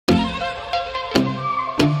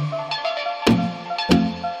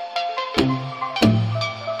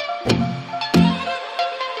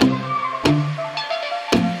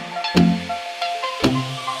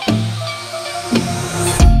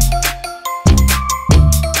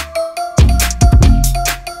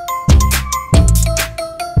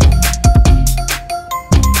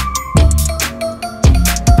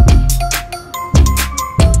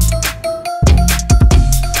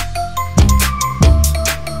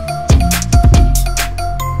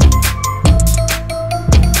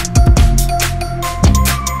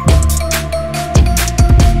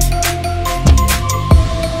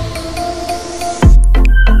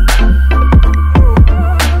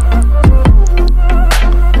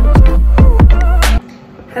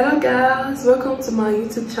guys, welcome to my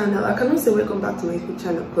YouTube channel. I cannot say welcome back to my YouTube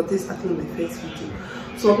channel because this is actually my first video,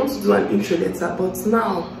 so I'm going to do an intro later, but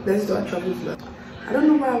now let's do a travel vlog. I don't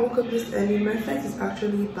know why I woke up this early. My flight is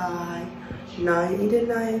actually by 9 in the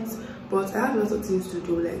night, but I have lots of things to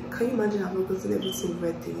do. Like, can you imagine I've gotten everything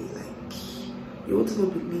ready? Like, you won't even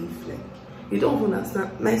believe, like, you don't even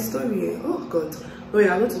understand my story. Oh god. Oh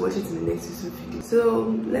yeah, I'm going to watch it in the next YouTube video.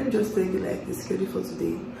 So let me just tell you like the schedule for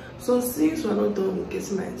today. So since we're not done with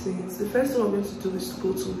getting my things, the first thing we're going to do is to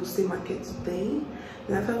go to Wuse Market today.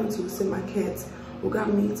 And after I went to Wuse Market, we're going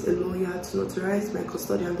to meet a lawyer to notarize my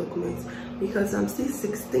custodian documents, because I'm still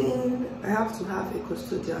 16. I have to have a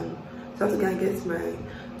custodian. So I have to go and get my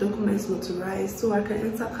documents notarized so I can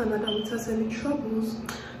enter Canada without any troubles.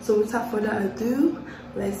 So without further ado,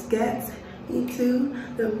 let's get into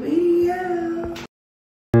the video.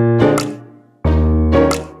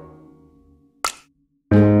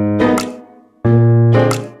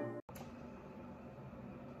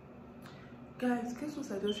 Guys, guess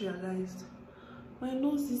what I just realized? My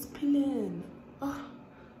nose is peeling. Oh,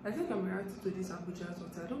 I think I'm reacting to this Abuja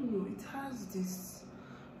water. I don't know, it has this,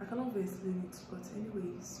 I cannot explain it, but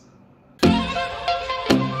anyways.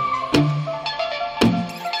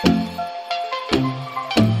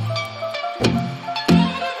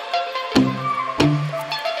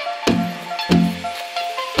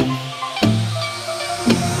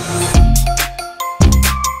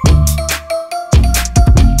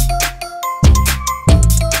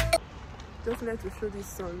 Just like to show this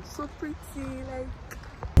sun, so pretty, like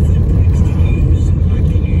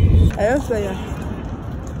I don't say yeah.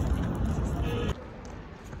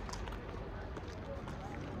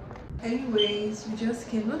 Anyways, we just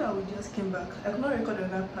came, not that we just came back. I could not record the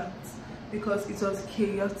other part because it was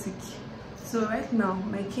chaotic. So right now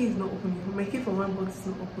my key is not opening. My key from one box is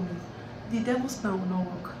not opening. The devil's plan will not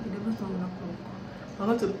work. The devil's plan will not work. I'm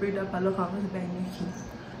going to break that padlock. I'm going to buy a new key.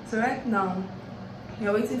 So right now we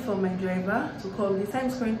are waiting for my driver to come. The time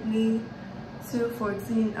is currently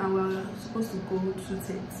 2:14 and we're supposed to go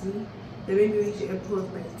 2:30. Then when we reach the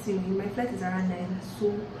airport by 10. My flight is around 9,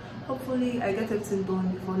 so hopefully I get everything done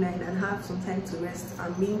before 9 and have some time to rest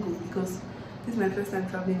and mingle, because this is my first time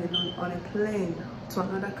traveling alone on a plane to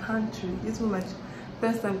another country. This is my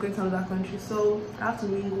first time going to another country, so I have to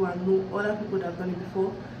mingle and know other people that have done it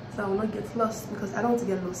before, so I will not get lost, because I don't want to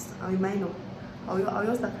get lost. I'm a minor. I'll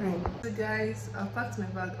just start crying. So guys, I've packed my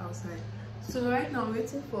bag outside. So right now I'm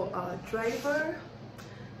waiting for our driver.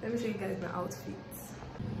 Let me show you guys my outfit.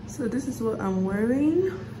 So this is what I'm wearing.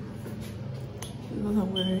 This is what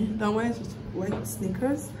I'm wearing. I'm wearing white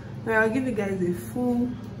sneakers. Now I'll give you guys a full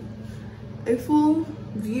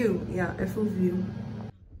view. Yeah, a full view.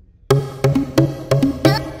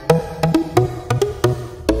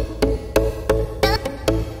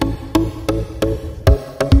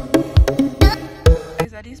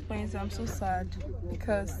 At this point I'm so sad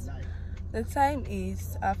because the time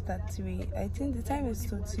is after 3. I think the time is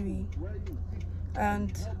 3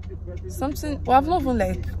 and something, well, I've not even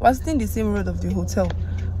like, we're still in the same road of the hotel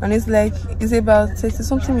and it's like, it's about 30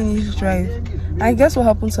 something minutes drive. I guess what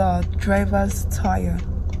happened to our driver's tire,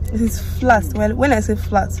 it is flat. Well, when I say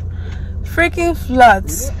flat, freaking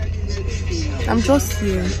flat. I'm just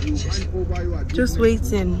here just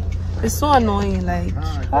waiting. It's so annoying, like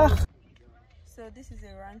So this is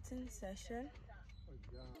a ranting session.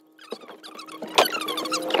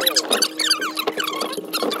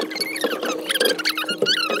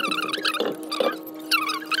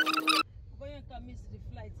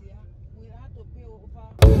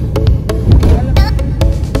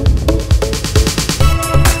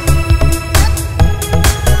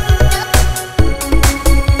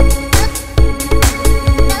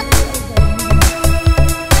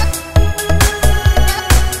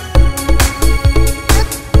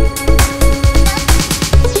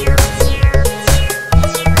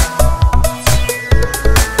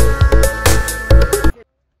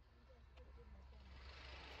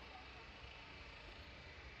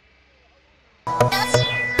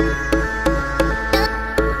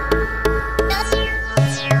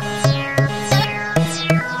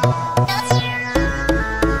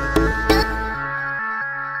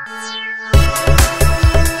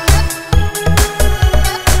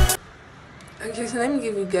 Okay, so let me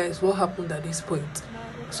give you guys what happened at this point.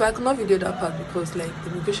 So I could not video that part because like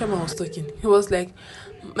the immigration man was talking. He was like,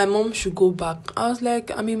 my mom should go back. I was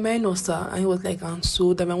like, I'm a minor, sir. And he was like, and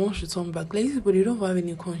so that my mom should turn back. Like, these people, they don't have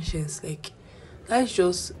any conscience. Like, that's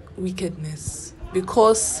just wickedness.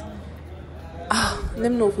 Because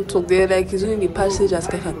let me know who talk there. Like, it's only the passengers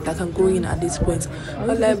that can go in at this point. I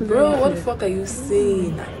was like, bro, what the fuck are you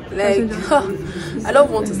saying? Like, I don't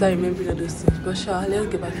want to start remembering all those things. But sure, let's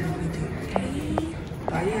get back to the video.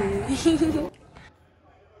 If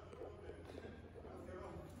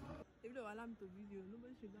they allow me to video,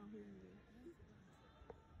 nobody should down home.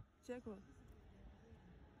 Check what?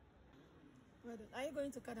 Are you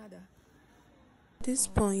going to Canada? At this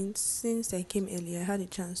point, since I came earlier, I had a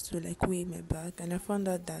chance to like weigh my bag, and I found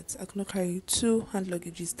out that I could not carry 2 hand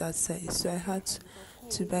luggages that size, so I had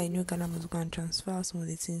to buy a new Ghana must go and transfer some of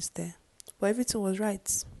the things there. But everything was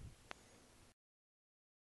right.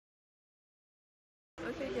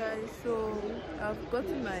 Okay guys, so I've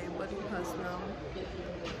gotten my boarding pass now.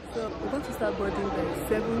 So we're going to start boarding by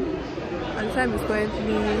 7, and the time is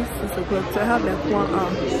currently 6 o'clock, so I have like 1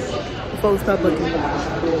 hour before we start boarding.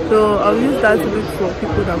 So I'll use that to look for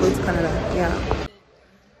people that are going to Canada. Yeah.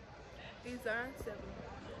 It's around 7.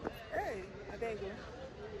 Hey, I better go.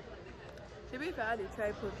 Maybe if I had a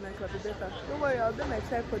tripod, my could be better. Don't worry, I'll do my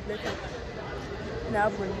tripod later.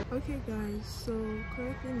 Okay guys, so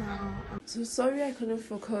currently now, so sorry I couldn't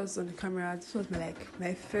focus on the camera. This was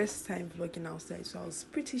my first time vlogging outside, so I was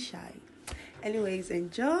pretty shy. Anyways,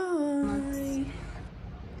 enjoy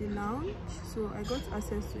the lounge. So I got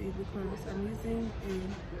access to it because I'm using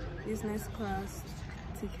a business class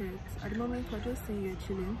ticket. At the moment we're just sitting here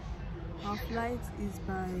chilling. Our flight is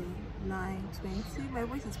by 9:20. My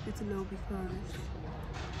voice is pretty low because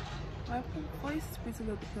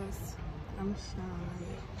I'm shy,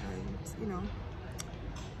 and you know,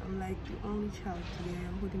 I'm like the only child here.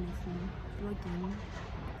 I'm holding a phone, vlogging.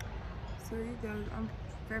 So you guys, I'm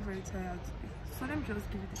very tired. So let me just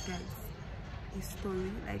give you guys a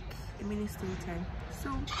story, like a mini story time. So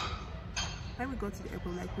when we got to the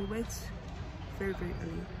airport, like we went very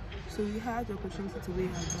early, so we had the opportunity to weigh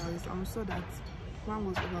our bags. I'm sure that one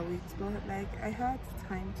was overweight, but like I had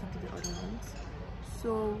time to do the other ones,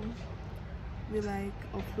 so we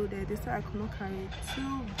like offloaded. They said I could not carry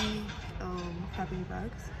 2 big cabin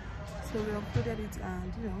bags, so we offloaded it,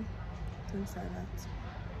 and you know, things like that.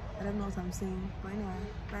 I don't know what I'm saying, but anyway,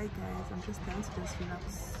 bye guys. I'm just trying to just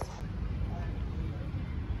relax.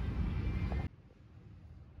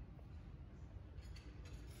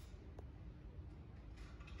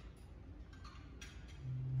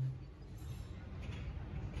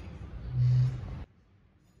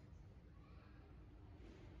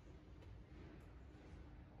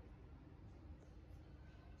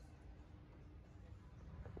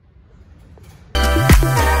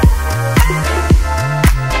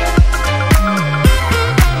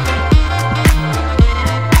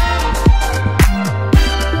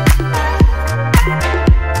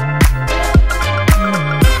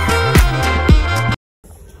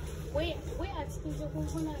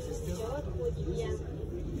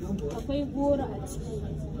 akwai goro a ciki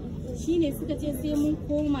shine suka ce sai mun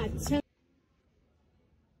koma can.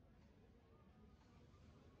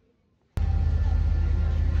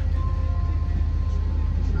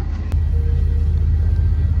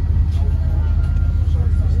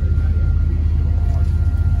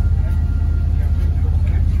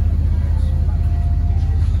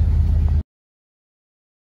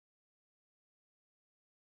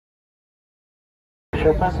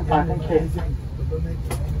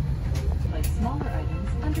 Place smaller items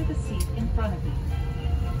under the seat in front of you.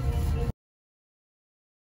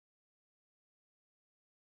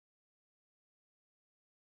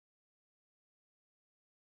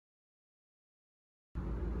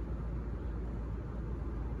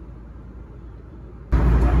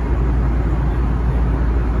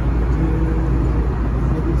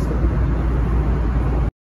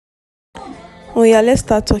 Oh yeah, let's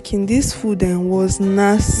start talking. This food then was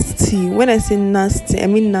nasty. When I say nasty, I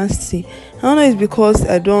mean nasty. I don't know, it's because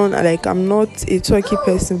I'm not a turkey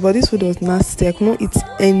person, but this food was nasty. I could not eat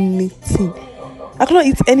anything.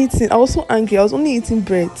 I was so angry. I was only eating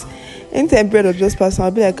bread. Anytime bread was just passing,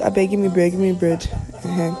 I'll be like, I beg, give me bread.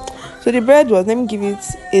 So the bread was, let me give it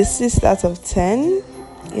a 6 out of 10.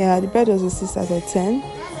 Yeah, the bread was a 6 out of 10.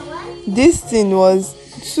 This thing was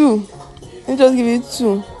 2. Let me just give it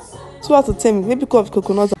 2. 2 out of 10, maybe because of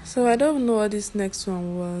coconut. So I don't know what this next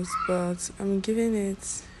one was, but I'm giving it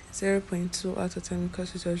 0.2 out of 10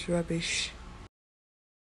 because it was rubbish.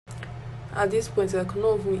 At this point, I could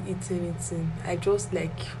not even eat anything. I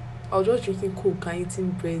was just drinking Coke and eating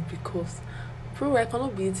bread because, bro, I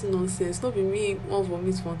cannot be eating nonsense. Not be me, one for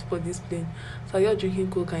me to want to put this plane. So I was drinking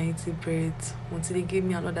Coke and eating bread until they gave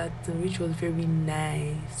me another thing, which was very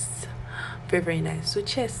nice. Very nice. So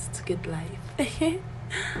cheers to get life.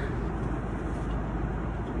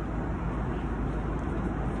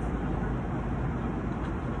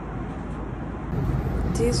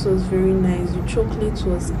 This was very nice. The chocolate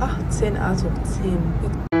was 10 out of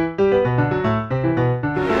 10.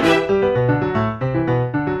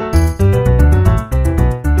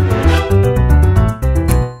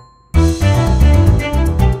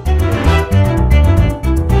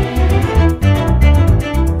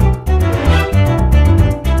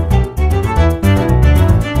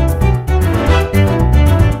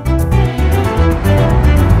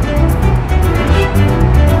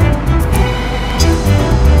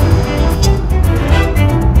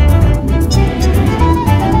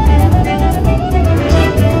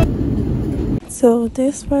 So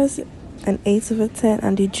this was an 8/10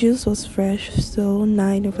 and the juice was fresh, so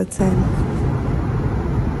 9/10.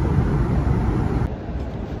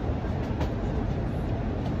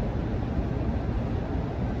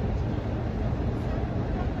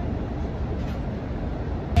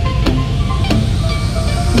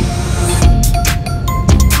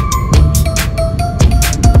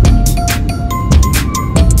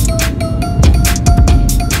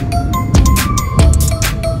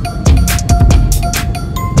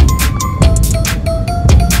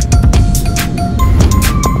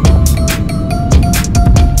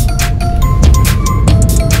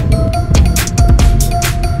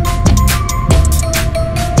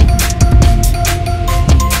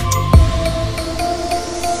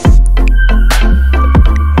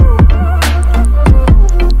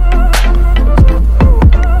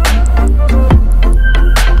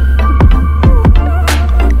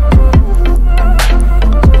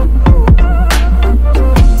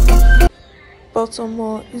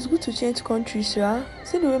 But it's good to change countries, yeah.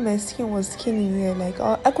 See the way my skin was skinning here, like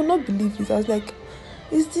I could not believe it. I was like,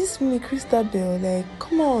 is this me, Darkbel? Like,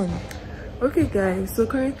 come on. Okay guys, so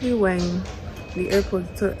currently we're in the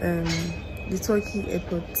airport, the Turkey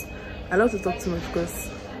airport. I love to talk too much because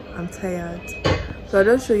I'm tired, so I'll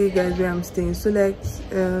just show you guys where I'm staying. So like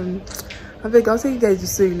I'll tell you guys the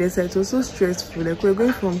story later. It was so stressful, like we're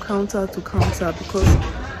going from counter to counter because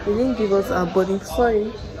they didn't give us our boarding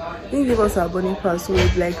pass, so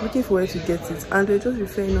we're like looking for where to get it, and they're just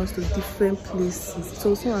referring us to different places.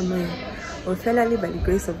 So annoying. But finally, by the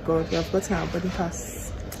grace of God, we have gotten our boarding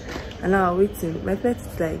pass, and now we're waiting. My flight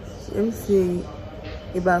is like, let me say,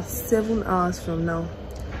 about 7 hours from now,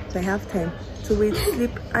 so I have time to wait,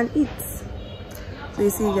 sleep and eat. So you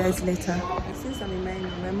see you guys later. Since I'm in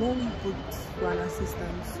my mom booked for an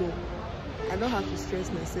assistant, so I don't have to stress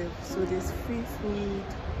myself. So there's free food,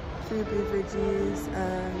 free beverages,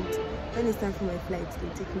 and when it's time for my flight, they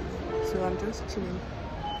take me. So I'm just chilling.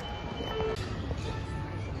 Yeah.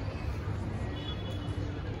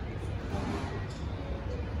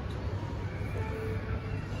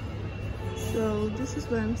 So this is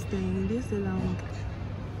where I'm staying. This is the lounge.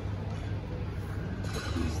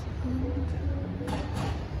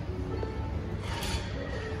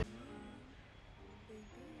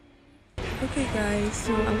 Okay guys,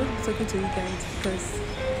 so I'm going to be talking to you guys because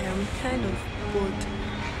I am kind of bored.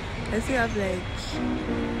 I still have like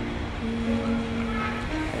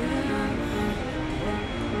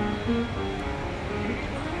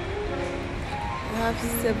I have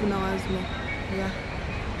 7 hours more. Yeah,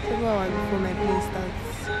 7 hours before my plane starts.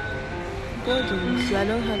 Boredom, so I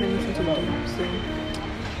don't have anything to do. So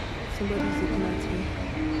somebody's looking at me.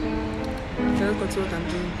 I don't got what I'm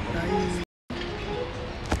doing.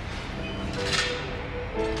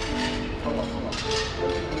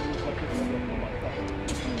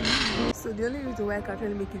 So the only reason why I can't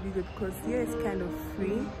really make a video because here it's kind of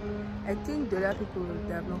free. I think the other people,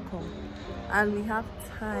 they have not come, and we have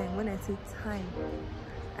time. When I say time,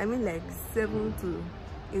 I mean like 7 to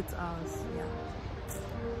 8 hours. Yeah.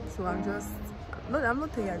 So I'm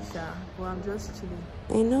not tired, but I'm just chilling.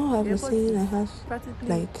 I know I've been saying I have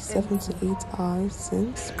like 7 to 8 hours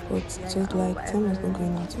since, but just like time was not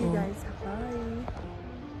going at all. Guys, bye.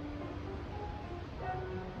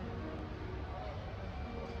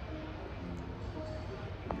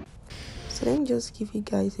 So let me just give you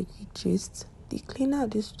guys a quick gist. The cleaner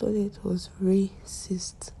at this toilet was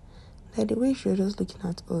racist. Like the way she was just looking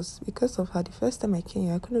at us. Because of her, the first time I came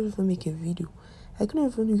here, I couldn't even make a video. I couldn't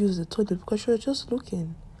even use the toilet because she was just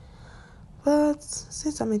looking. But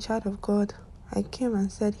since I'm a child of God, I came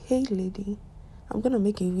and said, hey lady, I'm gonna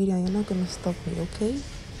make a video and you're not gonna stop me, okay?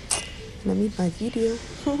 And I made my video.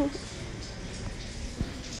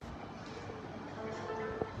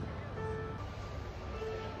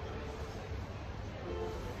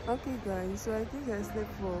 Okay guys, so I think I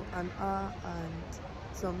slept for an hour and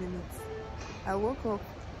some minutes. I woke up,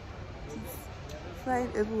 it's fine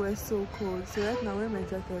everywhere, so cold. So right now I'm wearing my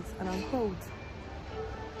jacket and I'm cold.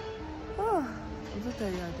 Oh, I'm so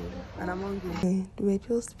tired and I'm hungry. They were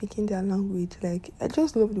just speaking their language. Like, I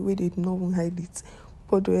just love the way they did not even hide it.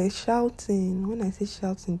 But they were shouting. When I say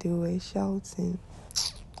shouting, they were shouting.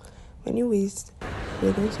 Anyways,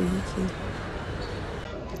 we're going to UK.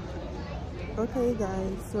 Okay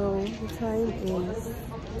guys, so the time is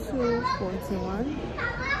 2:41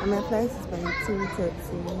 and my flight is by 2:30.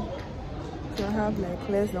 So I have like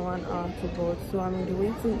less than 1 hour to board. So I'm in the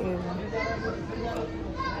waiting area.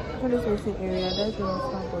 For this waiting area, that's where I'll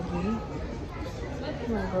start boarding. Oh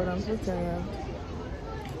my god, I'm so tired.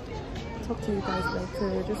 Talk to you guys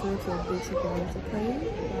later. Just need to update you guys, okay?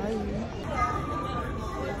 Bye.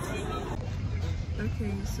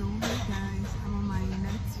 Okay, so hey guys, I'm on my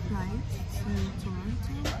next flight to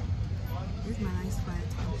Toronto. This is my nice flight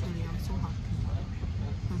actually. I'm so happy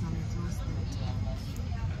because I'm exhausted.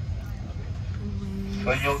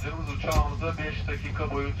 Sayın yolcumuz, uçağımıza 5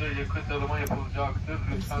 dakika boyunca yakıt alımı yapılacaktır.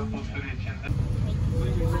 Lütfen bu süre içinde...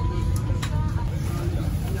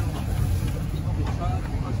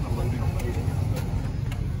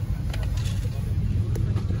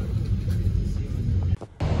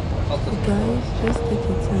 Guys, just take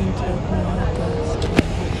your time to apply gas.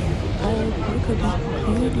 Look at this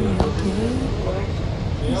beauty, okay?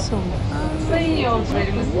 It's so nice. Sayın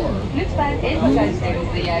yolcularımız, lütfen el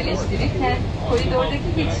bagajlarınızı yerleştirirken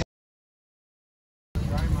koridordaki geçiş...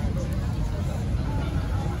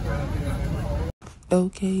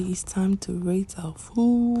 Okay, it's time to rate our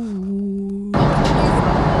food.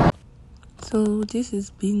 So this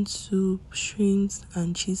is bean soup, shrimps,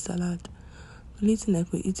 and cheese salad. The only thing I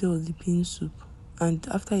could eat was the bean soup, and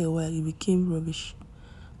after a while it became rubbish.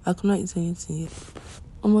 I could not eat anything yet.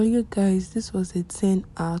 Oh my god, guys, this was a 10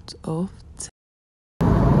 out of 10.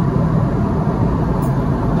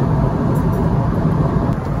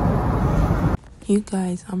 You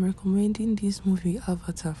guys, I'm recommending this movie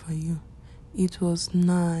Avatar for you. It was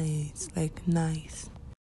nice, like nice.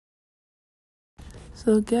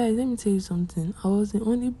 So guys, let me tell you something. I was the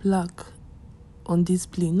only black on this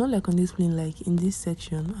plane, not like on this plane, like in this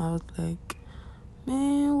section. I was like,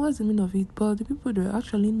 man, what's the meaning of it? But the people, they're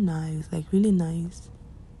actually nice, like really nice.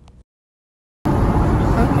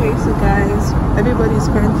 Okay, so guys, everybody's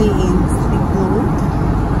currently in sleep mode.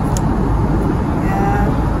 Yeah,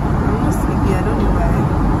 I'm not sleepy, I don't know why.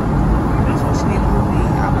 I'm just watching a movie,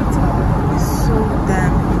 Avatar. It's so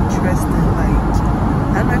damn interesting. Like,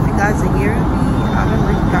 I don't know if you guys are hearing me, I don't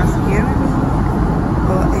know if you guys are hearing me,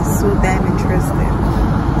 but it's so damn interesting.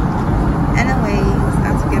 Anyways,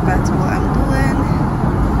 I have to get back to what I'm doing.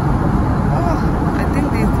 Oh, I think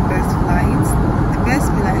this is the best flight. The best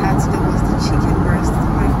meal I had today was the chicken breast. Oh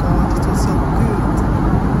my god, it was so good.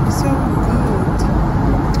 So good.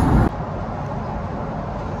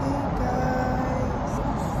 Hey guys,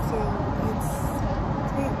 so it's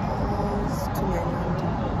 3 hours to my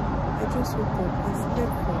landing. I just woke up and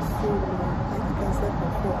slept for so long. I think I slept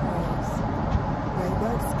for 4 hours. Like,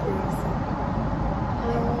 that's crazy.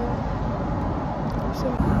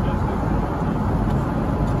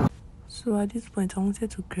 So at this point, I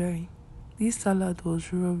wanted to cry. This salad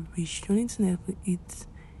was rubbish. The only thing I could eat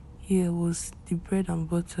here was the bread and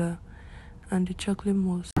butter and the chocolate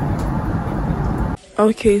mousse.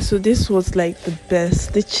 Okay, so this was like the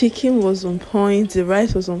best. The chicken was on point, the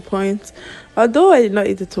rice was on point. Although I did not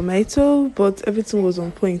eat the tomato, but everything was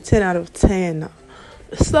on point. 10 out of 10.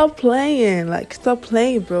 Stop playing, like stop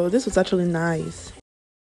playing, bro. This was actually nice.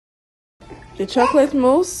 The chocolate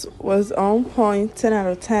mousse was on point. 10 out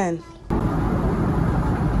of 10.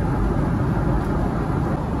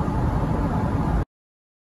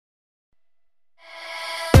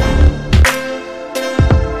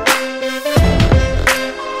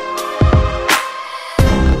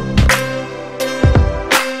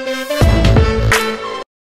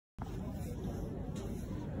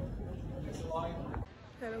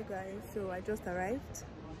 Hello guys, so I just arrived.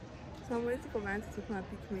 So I'm waiting for my auntie to come and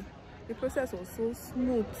pick me. The process was so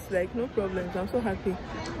smooth, like no problems. I'm so happy.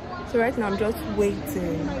 So right now I'm just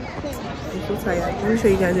waiting. I'm so tired. Let me show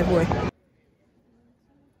you guys the boy.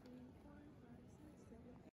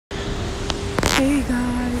 Hey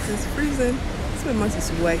guys, it's freezing. This my mask is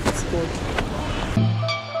white, it's cold.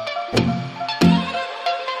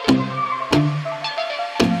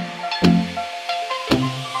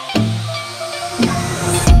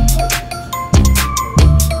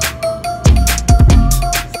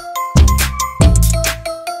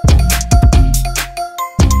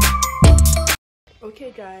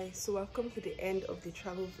 Okay guys, so I've come to the end of the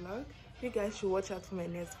travel vlog. You guys should watch out for my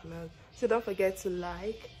next vlog. So don't forget to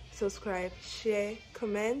like, subscribe, share,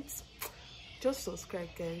 comment. Just subscribe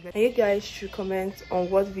guys. And you guys should comment on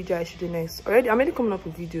what video I should do next. I'm already coming up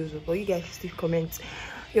with videos, but you guys should still comment.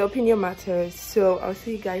 Your opinion matters. So I'll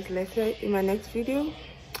see you guys later in my next video.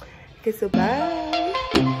 Okay, so bye.